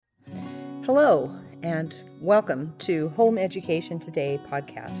Hello, and welcome to Home Education Today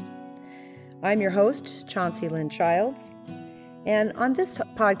podcast. I'm your host, Chauncey Lynn Childs, and on this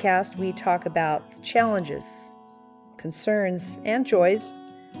podcast, we talk about challenges, concerns, and joys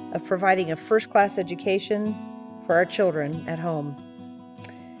of providing a first-class education for our children at home.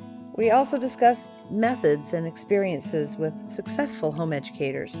 We also discuss methods and experiences with successful home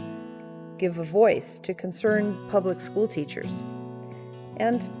educators, give a voice to concerned public school teachers,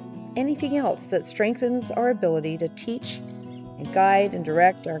 and anything else that strengthens our ability to teach and guide and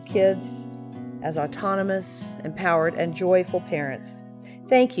direct our kids as autonomous, empowered, and joyful parents.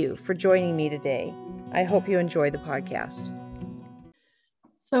 Thank you for joining me today. I hope you enjoy the podcast.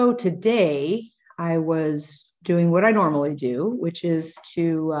 So today I was doing what I normally do, which is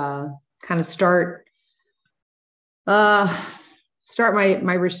to kind of start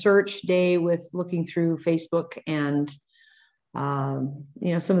my research day with looking through Facebook and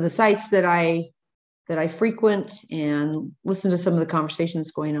some of the sites that I frequent and listen to some of the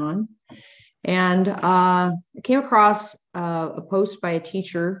conversations going on. And I came across a post by a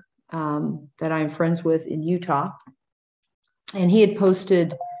teacher that I'm friends with in Utah. And he had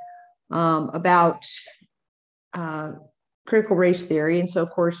posted about critical race theory. And so,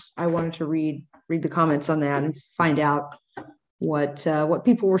 of course, I wanted to read the comments on that and find out what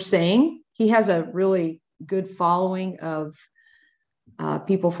people were saying. He has a really good following of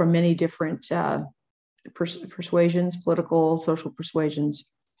people from many different persuasions, political, social persuasions.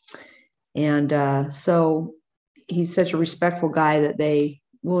 And so he's such a respectful guy that they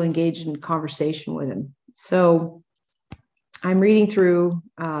will engage in conversation with him. So I'm reading through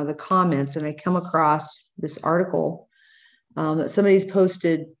the comments, and I come across this article that somebody's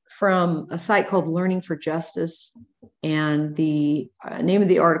posted from a site called Learning for Justice. And the name of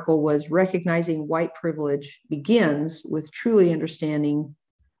the article was Recognizing White Privilege Begins with Truly Understanding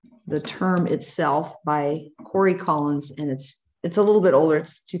the Term Itself by Corey Collins. And it's a little bit older.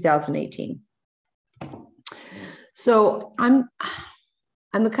 It's 2018. So I'm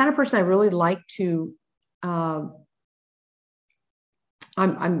the kind of person I really like to, I'm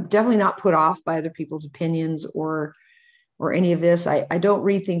definitely not put off by other people's opinions or any of this. I don't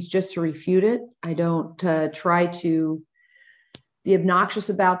read things just to refute it. I don't try to be obnoxious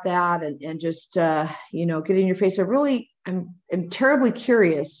about that and just, get in your face. I'm terribly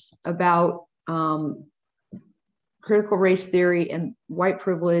curious about critical race theory and white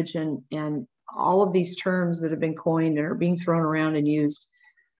privilege and all of these terms that have been coined and are being thrown around and used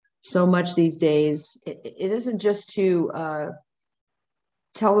so much these days. It isn't just to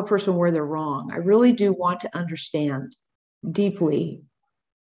tell the person where they're wrong. I really do want to understand deeply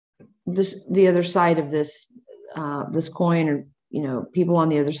the other side of this coin, or people on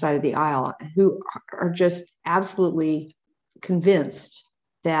the other side of the aisle who are just absolutely convinced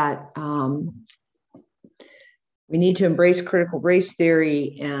that we need to embrace critical race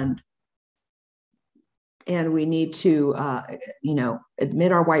theory and we need to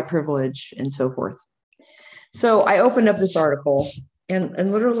admit our white privilege and so forth. So I opened up this article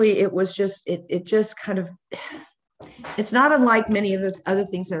and literally it was just it just kind of, it's not unlike many of the other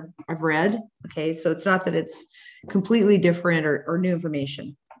things that I've read. Okay, so it's not that it's completely different or new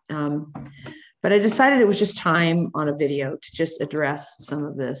information. But I decided it was just time on a video to just address some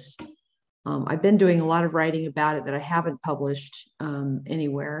of this. I've been doing a lot of writing about it that I haven't published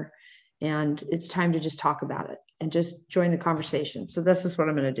anywhere. And it's time to just talk about it and just join the conversation. So this is what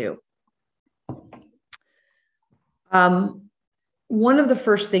I'm going to do. One of the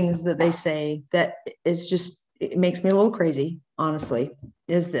first things that they say that is just, it makes me a little crazy, honestly,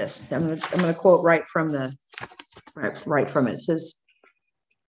 is this. I'm going to quote right from it. It says,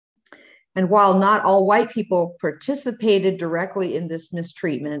 "And while not all white people participated directly in this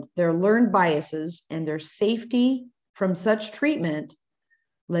mistreatment, their learned biases and their safety from such treatment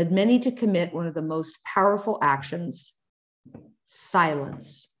led many to commit one of the most powerful actions,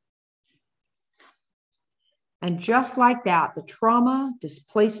 silence. And just like that, the trauma,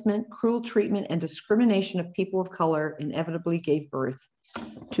 displacement, cruel treatment, and discrimination of people of color inevitably gave birth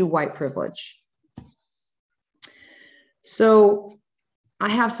to white privilege." So I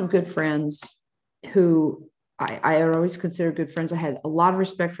have some good friends who I always consider good friends. I had a lot of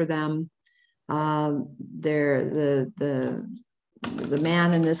respect for them. They're the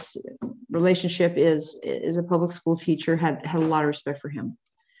man in this relationship is a public school teacher, had a lot of respect for him.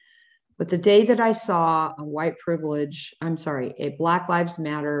 But the day that I saw a Black Lives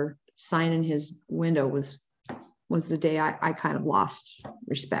Matter sign in his window was the day I kind of lost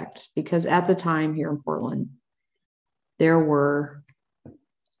respect, because at the time here in Portland, there were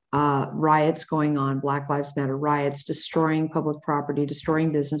riots going on, Black Lives Matter riots, destroying public property,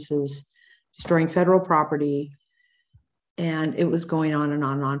 destroying businesses, destroying federal property. And it was going on and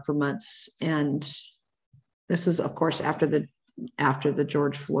on and on for months. And this was, of course, after the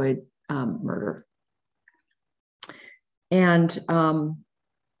George Floyd murder. And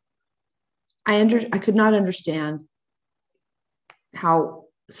I could not understand how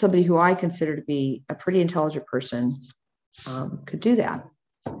somebody who I consider to be a pretty intelligent person could do that,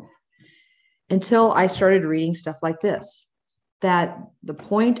 until I started reading stuff like this, that the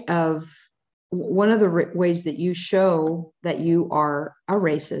point of one of the ways that you show that you are a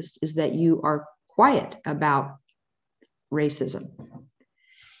racist is that you are quiet about racism,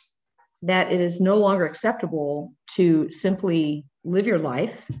 that it is no longer acceptable to simply live your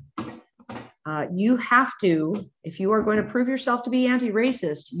life. You have to, if you are going to prove yourself to be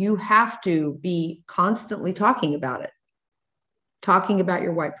anti-racist, you have to be constantly talking about it, talking about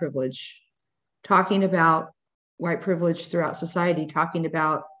your white privilege, talking about white privilege throughout society, talking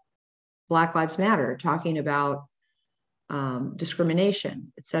about Black Lives Matter, talking about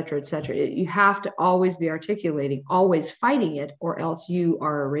discrimination, et cetera, et cetera. You have to always be articulating, always fighting it, or else you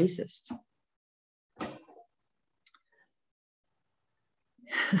are a racist.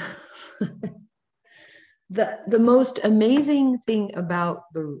 The most amazing thing about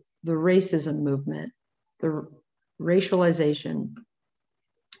the racism movement, the racialization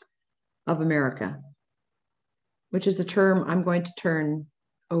of America, which is a term I'm going to turn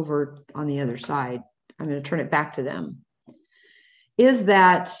over on the other side, I'm going to turn it back to them, is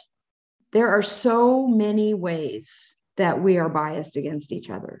that there are so many ways that we are biased against each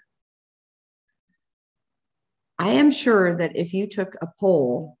other. I am sure that if you took a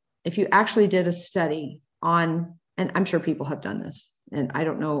poll, if you actually did a study on, and I'm sure people have done this, and I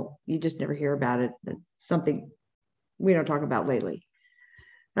don't know, you just never hear about it, it's something we don't talk about lately.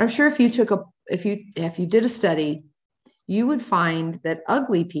 I'm sure if you did a study, you would find that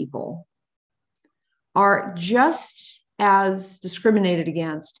ugly people are just as discriminated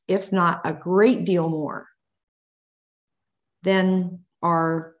against, if not a great deal more, than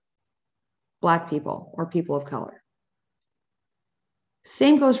are Black people or people of color.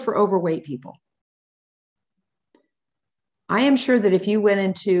 Same goes for overweight people. I am sure that if you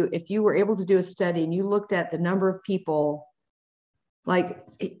were able to do a study and you looked at the number of people, like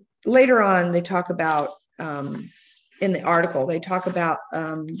later on, they talk about, in the article, they talk about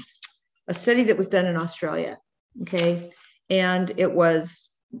a study that was done in Australia, okay? And it was,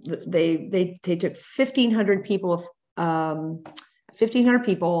 they took 1,500 people, 1,500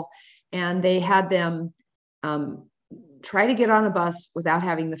 people, and they had them try to get on a bus without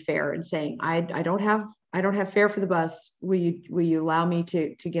having the fare and saying, I don't have fare for the bus. Will you allow me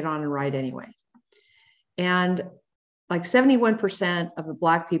to get on and ride anyway? And like 71% of the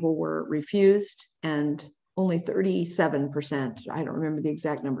Black people were refused, and only 37%, I don't remember the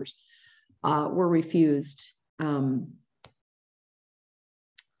exact numbers, were refused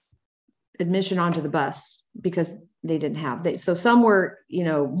admission onto the bus because they didn't have. So some were,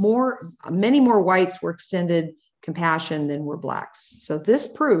 many more whites were extended compassion than were Blacks. So this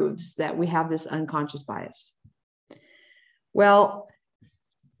proves that we have this unconscious bias. Well,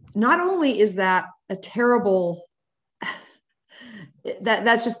 not only is that a terrible,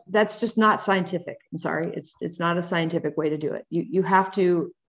 that's just not scientific. I'm sorry, it's not a scientific way to do it. You have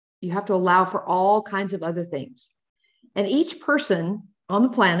to allow for all kinds of other things, and each person on the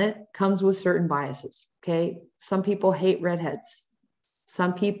planet comes with certain biases. Okay, some people hate redheads,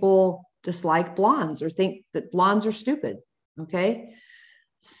 some people dislike blondes or think that blondes are stupid. Okay,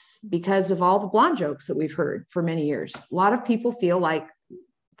 because of all the blonde jokes that we've heard for many years. A lot of people feel like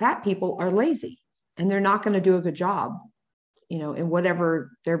fat people are lazy and they're not going to do a good job, in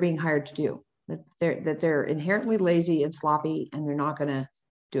whatever they're being hired to do, that they're inherently lazy and sloppy and they're not going to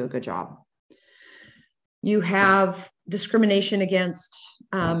do a good job. You have discrimination against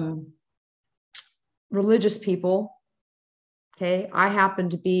religious people. Okay, I happen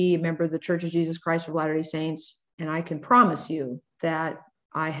to be a member of the Church of Jesus Christ of Latter-day Saints, and I can promise you that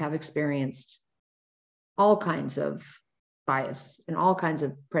I have experienced all kinds of bias and all kinds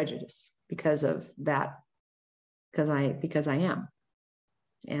of prejudice because of that, because I am.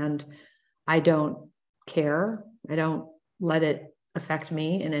 And I don't care. I don't let it affect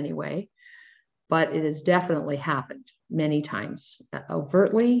me in any way, but it has definitely happened many times,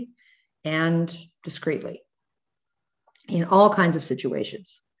 overtly and discreetly, in all kinds of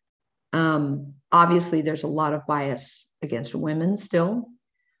situations. Obviously, there's a lot of bias against women still.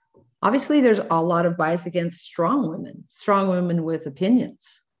 Obviously, there's a lot of bias against strong women with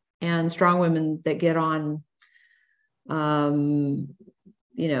opinions, and strong women that get on, videos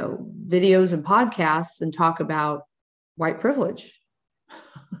and podcasts and talk about white privilege.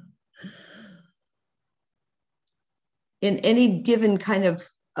 in any given kind of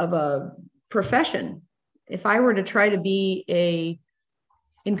a profession. If I were to try to be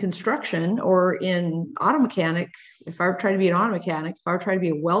in construction or in auto mechanic, if I were trying to be an auto mechanic, if I were trying to be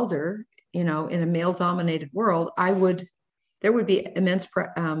a welder, in a male dominated world, there would be immense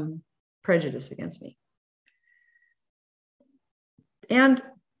prejudice against me. And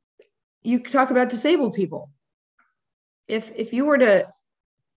you talk about disabled people. If you were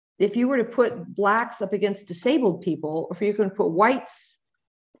to put blacks up against disabled people, or if you can put whites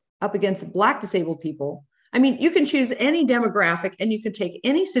up against black disabled people, I mean, you can choose any demographic and you can take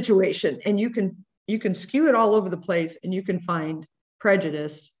any situation and you can skew it all over the place, and you can find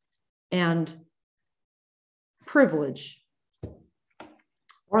prejudice and privilege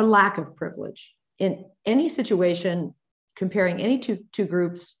or lack of privilege in any situation, comparing any two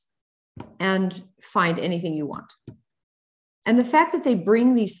groups, and find anything you want. And the fact that they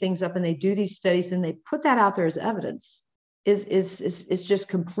bring these things up and they do these studies and they put that out there as evidence is just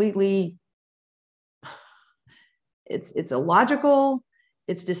completely, it's illogical,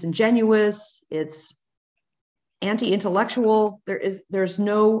 it's disingenuous, it's anti-intellectual. There's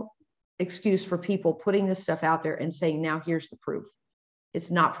no excuse for people putting this stuff out there and saying, now here's the proof. It's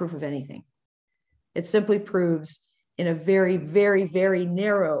not proof of anything. It simply proves in a very, very, very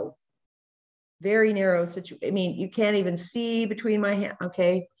narrow situation. I mean, you can't even see between my hands,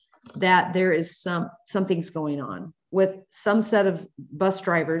 okay, that there is something's going on with some set of bus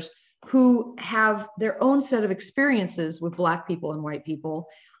drivers who have their own set of experiences with Black people and white people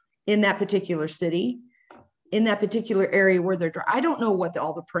in that particular city, in that particular area where they're. I don't know what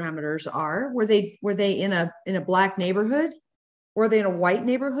all the parameters are. Were they in a Black neighborhood? Were they in a white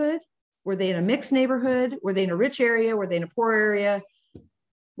neighborhood? Were they in a mixed neighborhood? Were they in a rich area? Were they in a poor area?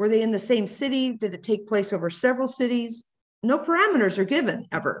 Were they in the same city? Did it take place over several cities? No parameters are given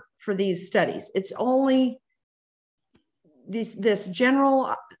ever for these studies. It's only this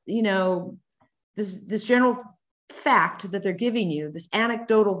general, this general fact that they're giving you, this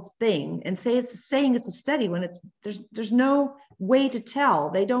anecdotal thing, and saying it's a study when there's no way to tell.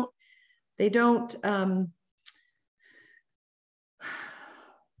 They don't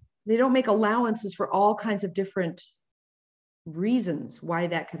make allowances for all kinds of different reasons why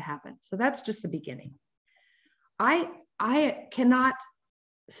that could happen. So that's just the beginning. I cannot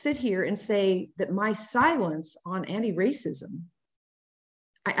sit here and say that my silence on anti-racism,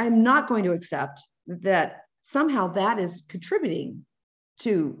 I'm not going to accept that somehow that is contributing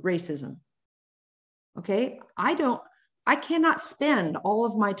to racism. Okay, I cannot spend all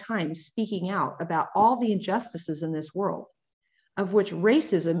of my time speaking out about all the injustices in this world, of which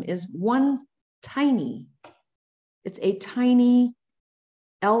racism is it's a tiny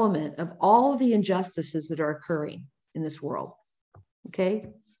element of all the injustices that are occurring in this world. Okay,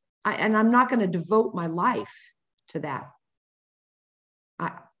 and I'm not going to devote my life to that.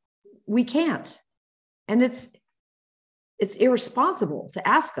 We can't, and it's irresponsible to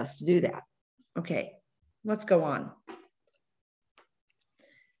ask us to do that. Okay, let's go on.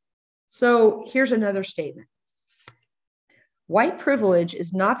 So here's another statement. White privilege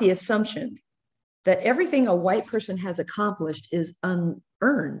is not the assumption that everything a white person has accomplished is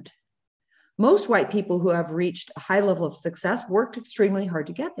unearned. Most white people who have reached a high level of success worked extremely hard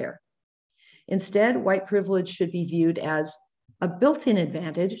to get there. Instead, white privilege should be viewed as a built-in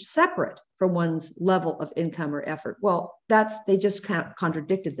advantage separate from one's level of income or effort. Well, they just kind of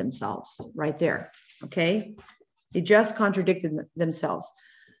contradicted themselves right there, okay? They just contradicted themselves.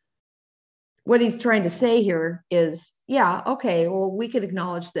 What he's trying to say here is, yeah, okay, well, we could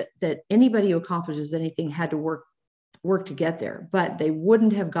acknowledge that anybody who accomplishes anything had to work to get there, but they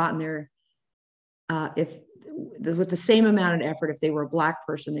wouldn't have gotten there with the same amount of effort. If they were a Black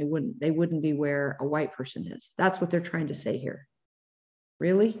person, they wouldn't be where a white person is. That's what they're trying to say here.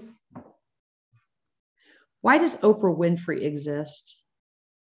 Really? Why does Oprah Winfrey exist?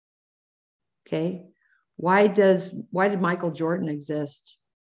 Okay. Why did Michael Jordan exist?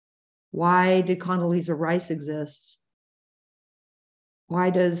 Why did Condoleezza Rice exist? Why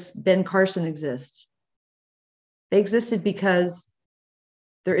does Ben Carson exist? They existed because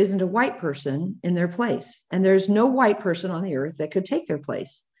there isn't a white person in their place, and there's no white person on the earth that could take their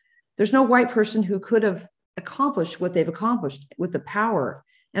place. There's no white person who could have accomplished what they've accomplished with the power.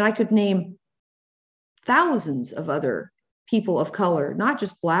 And I could name thousands of other people of color, not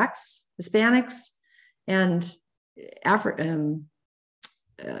just Blacks, Hispanics, and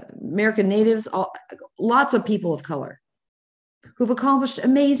American natives, lots of people of color who've accomplished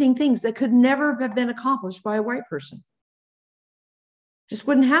amazing things that could never have been accomplished by a white person. Just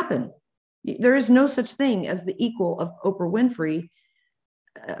wouldn't happen. There is no such thing as the equal of Oprah Winfrey,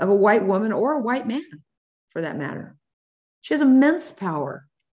 of a white woman or a white man, for that matter. She has immense power,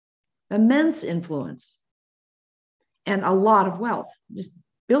 immense influence, and a lot of wealth, just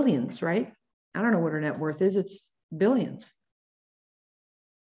billions, right? I don't know what her net worth is. It's billions.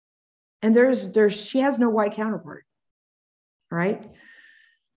 And she has no white counterpart, right?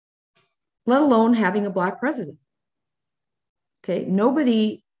 Let alone having a Black president. Okay.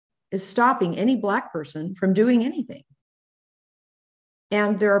 Nobody is stopping any Black person from doing anything.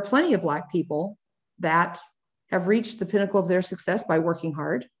 And there are plenty of Black people that have reached the pinnacle of their success by working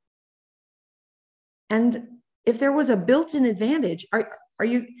hard. And if there was a built-in advantage,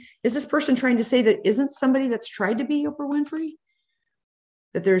 is this person trying to say that isn't somebody that's tried to be Oprah Winfrey?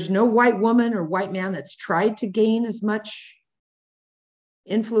 That there's no white woman or white man that's tried to gain as much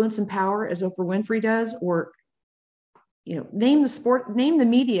influence and power as Oprah Winfrey does? Or, name the sport, name the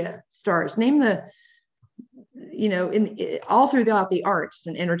media stars, name the, all throughout the arts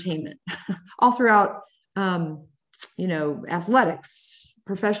and entertainment, all throughout, athletics,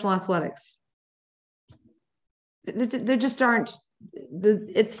 professional athletics. There just aren't,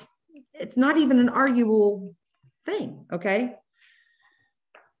 it's not even an arguable thing. Okay.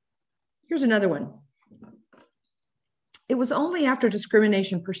 Here's another one. It was only after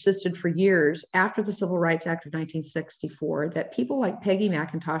discrimination persisted for years after the Civil Rights Act of 1964 that people like Peggy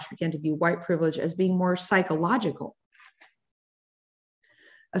McIntosh began to view white privilege as being more psychological,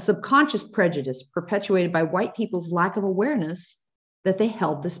 a subconscious prejudice perpetuated by white people's lack of awareness that they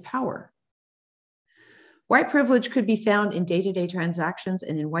held this power. White privilege could be found in day-to-day transactions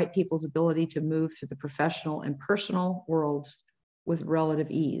and in white people's ability to move through the professional and personal worlds with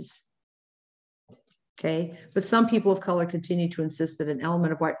relative ease. Okay, but some people of color continue to insist that an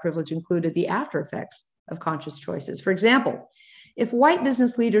element of white privilege included the after effects of conscious choices. For example, if white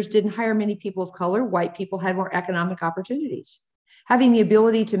business leaders didn't hire many people of color, white people had more economic opportunities. Having the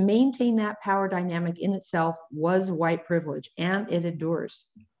ability to maintain that power dynamic in itself was white privilege, and it endures.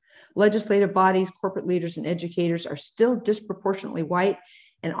 Legislative bodies, corporate leaders, and educators are still disproportionately white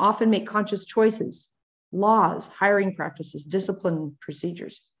and often make conscious choices, laws, hiring practices, discipline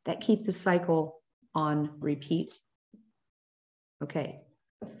procedures that keep the cycle on repeat. Okay.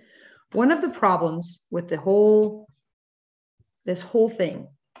 One of the problems with this whole thing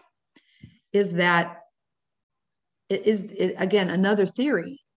is that it is, again, another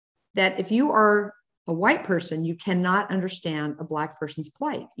theory that if you are a white person, you cannot understand a Black person's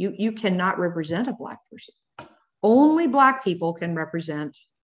plight. You cannot represent a Black person. Only Black people can represent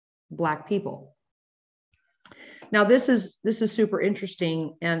Black people. Now, this is super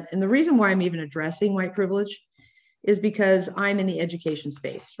interesting. And the reason why I'm even addressing white privilege is because I'm in the education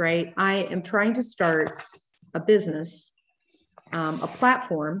space, right? I am trying to start a business, a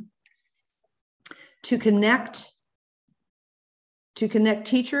platform to connect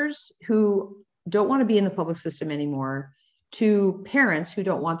teachers who don't want to be in the public system anymore to parents who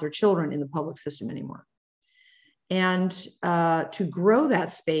don't want their children in the public system anymore. And to grow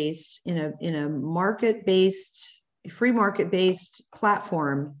that space in a market-based, free market-based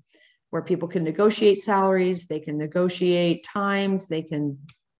platform where people can negotiate salaries, they can negotiate times, they can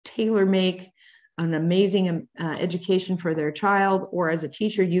tailor make an amazing education for their child. Or as a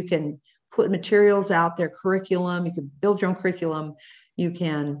teacher, you can put materials out there, curriculum, you can build your own curriculum, you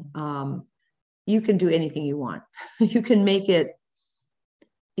can do anything you want. You can make it,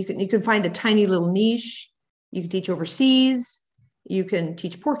 you can find a tiny little niche. You can teach overseas. You can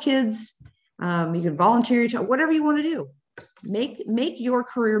teach poor kids. You can volunteer your time, whatever you want to do. Make your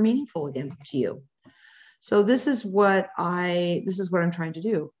career meaningful again to you. So this is what I'm trying to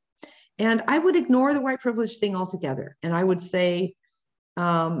do. And I would ignore the white privilege thing altogether. And I would say,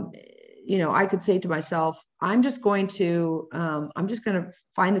 I could say to myself, I'm just going to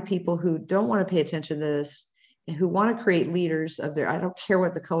find the people who don't want to pay attention to this and who want to create leaders of I don't care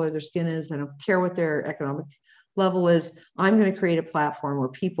what the color of their skin is. I don't care what their economic level is. I'm going to create a platform where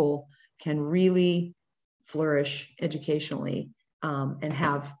people can really flourish educationally and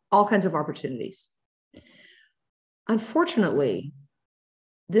have all kinds of opportunities. Unfortunately,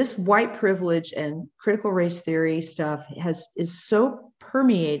 this white privilege and critical race theory stuff is so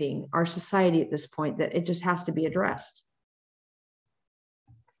permeating our society at this point that it just has to be addressed.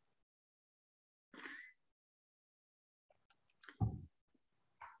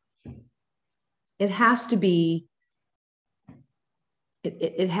 It has to be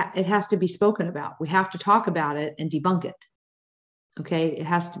it has to be spoken about. We have to talk about it and debunk it. Okay, it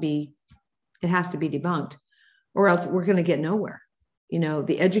has to be debunked, or else we're going to get nowhere.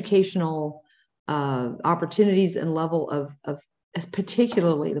 The educational opportunities and level of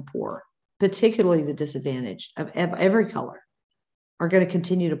particularly the poor, particularly the disadvantaged of every color, are going to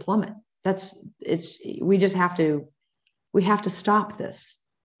continue to plummet. We just have to We have to stop this.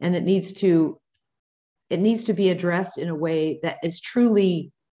 And it needs to be addressed in a way that is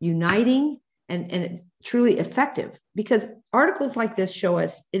truly uniting and truly effective, because articles like this show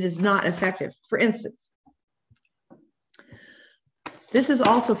us it is not effective. For instance, this is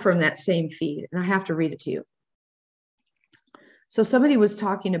also from that same feed, and I have to read it to you. So somebody was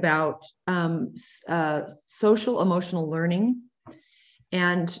talking about social emotional learning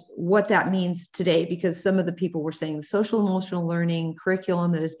and what that means today, because some of the people were saying the social emotional learning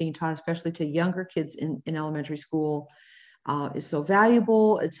curriculum that is being taught, especially to younger kids in elementary school, is so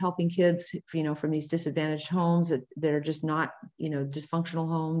valuable. It's helping kids, from these disadvantaged homes that are just not,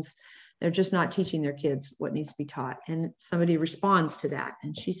 dysfunctional homes. They're just not teaching their kids what needs to be taught. And somebody responds to that,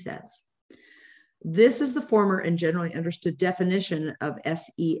 and she says, this is the former and generally understood definition of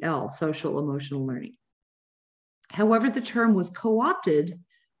SEL, social emotional learning. However, the term was co-opted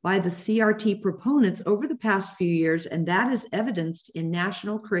by the CRT proponents over the past few years, and that is evidenced in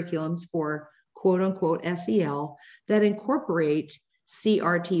national curriculums for quote unquote SEL that incorporate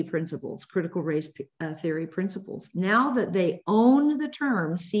CRT principles, critical race theory principles. Now that they own the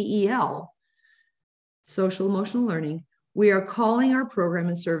term CEL, social emotional learning, we are calling our program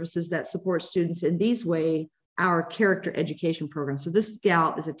and services that support students in these ways our character education program. So this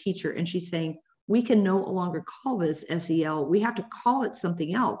gal is a teacher, and she's saying, we can no longer call this SEL. We have to call it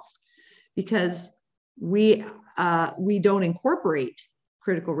something else, because we don't incorporate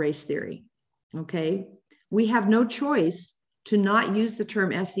critical race theory. Okay, we have no choice to not use the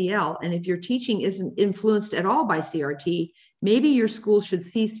term SEL. And if your teaching isn't influenced at all by CRT, maybe your school should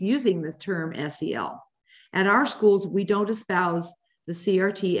cease using the term SEL. At our schools, we don't espouse the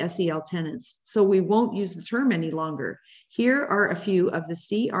CRT SEL tenets, so we won't use the term any longer. Here are a few of the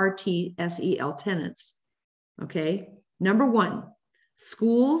CRT SEL tenets. Okay, number one,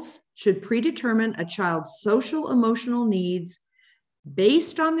 schools should predetermine a child's social emotional needs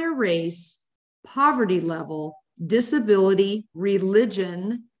based on their race, poverty level, disability,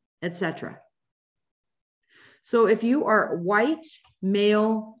 religion, etc. So if you are white,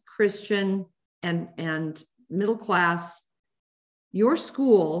 male, Christian, and middle class, your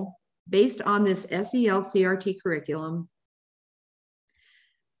school, based on this SEL CRT curriculum,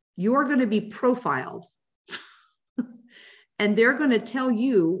 you're going to be profiled. And they're going to tell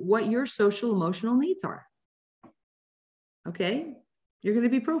you what your social emotional needs are. Okay? You're going to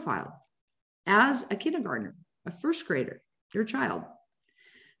be profiled as a kindergartner, a first grader, your child.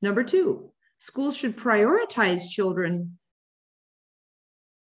 Number two, schools should prioritize children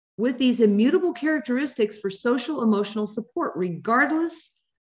with these immutable characteristics for social emotional support, regardless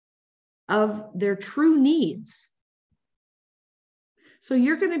of their true needs. So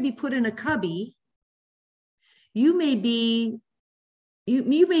you're going to be put in a cubby. You may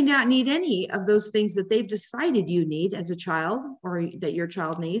not need any of those things that they've decided you need as a child, or that your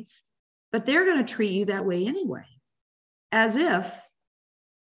child needs, but they're going to treat you that way anyway, as if,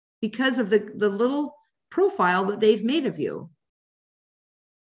 because of the little profile that they've made of you,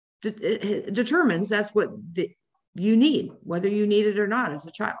 it determines that's what you need, whether you need it or not as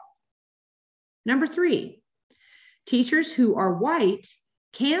a child. Number three, teachers who are white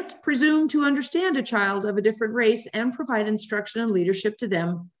can't presume to understand a child of a different race and provide instruction and leadership to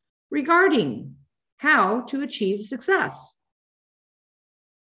them regarding how to achieve success.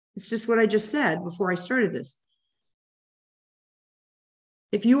 It's just what I just said before I started this.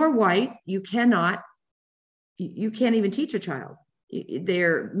 If you are white, you can't even teach a child.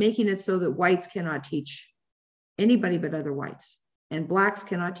 They're making it so that whites cannot teach anybody but other whites, and blacks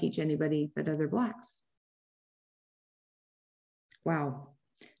cannot teach anybody but other blacks. Wow.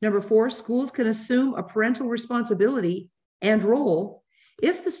 Number four, schools can assume a parental responsibility and role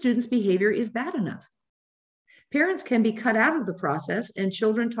if the student's behavior is bad enough. Parents can be cut out of the process, and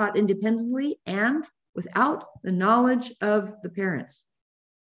children taught independently and without the knowledge of the parents.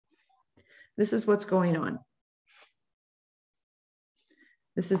 This is what's going on.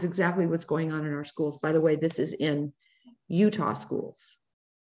 This is exactly what's going on in our schools. By the way, this is in Utah schools.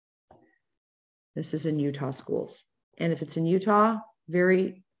 This is in Utah schools. And if it's in Utah,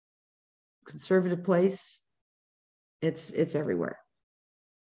 very conservative place, it's everywhere.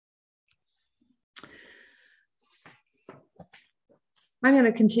 I'm going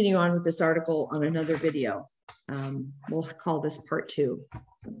to continue on with this article on another video. We'll call this part 2.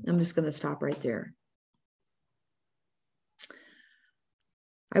 I'm just going to stop right there.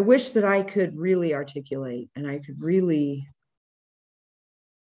 I wish that I could really articulate and I could really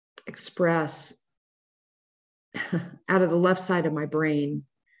express out of the left side of my brain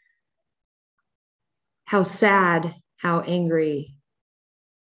how sad, how angry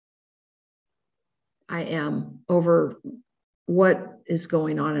I am over what is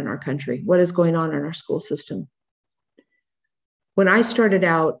going on in our country, what is going on in our school system. When I started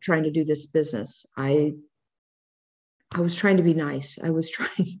out trying to do this business, I was trying to be nice. I was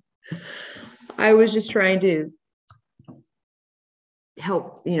just trying to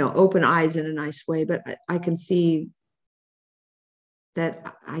help, open eyes in a nice way, but I can see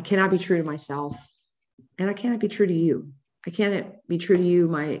that I cannot be true to myself, and I cannot be true to you. I cannot be true to you,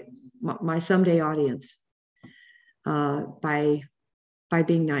 my someday audience, by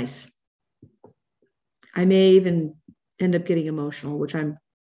being nice. I may even end up getting emotional, which I'm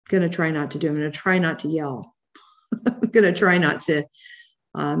going to try not to do. I'm going to try not to yell. I'm going to try not to,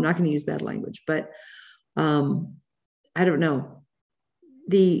 I'm not going to use bad language, but I don't know.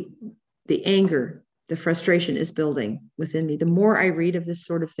 The anger, the frustration is building within me. The more I read of this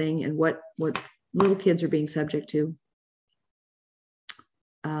sort of thing and what little kids are being subject to,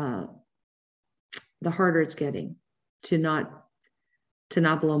 the harder it's getting to not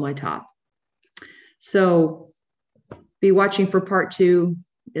blow my top. So be watching for part 2.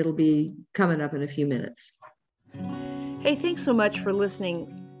 It'll be coming up in a few minutes. Hey, thanks so much for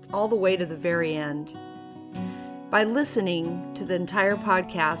listening all the way to the very end. By listening to the entire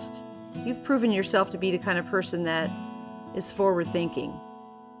podcast, you've proven yourself to be the kind of person that is forward-thinking,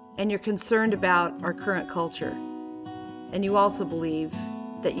 and you're concerned about our current culture, and you also believe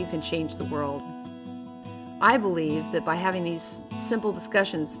that you can change the world. I believe that by having these simple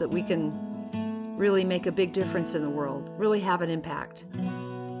discussions that we can really make a big difference in the world, really have an impact.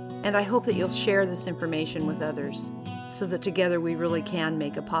 And I hope that you'll share this information with others so that together we really can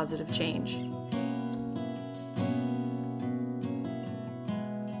make a positive change.